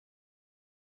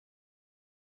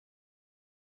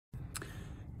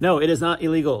No, it is not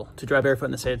illegal to drive barefoot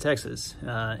in the state of Texas.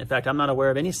 In fact, I'm not aware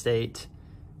of any state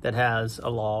that has a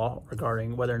law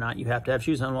regarding whether or not you have to have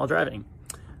shoes on while driving.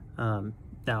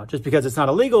 Now, just because it's not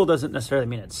illegal doesn't necessarily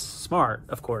mean it's smart,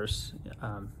 of course.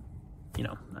 You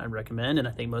know, I recommend, and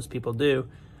I think most people do,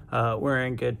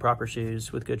 wearing good, proper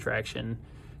shoes with good traction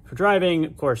for driving.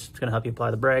 Of course, it's going to help you apply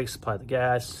the brakes, apply the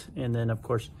gas, and then, of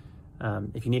course,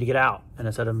 if you need to get out and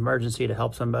it's an emergency to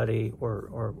help somebody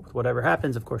or whatever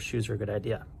happens, of course, shoes are a good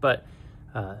idea. But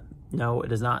no,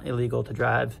 it is not illegal to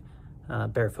drive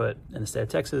barefoot in the state of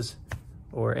Texas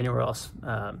or anywhere else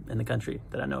in the country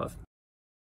that I know of.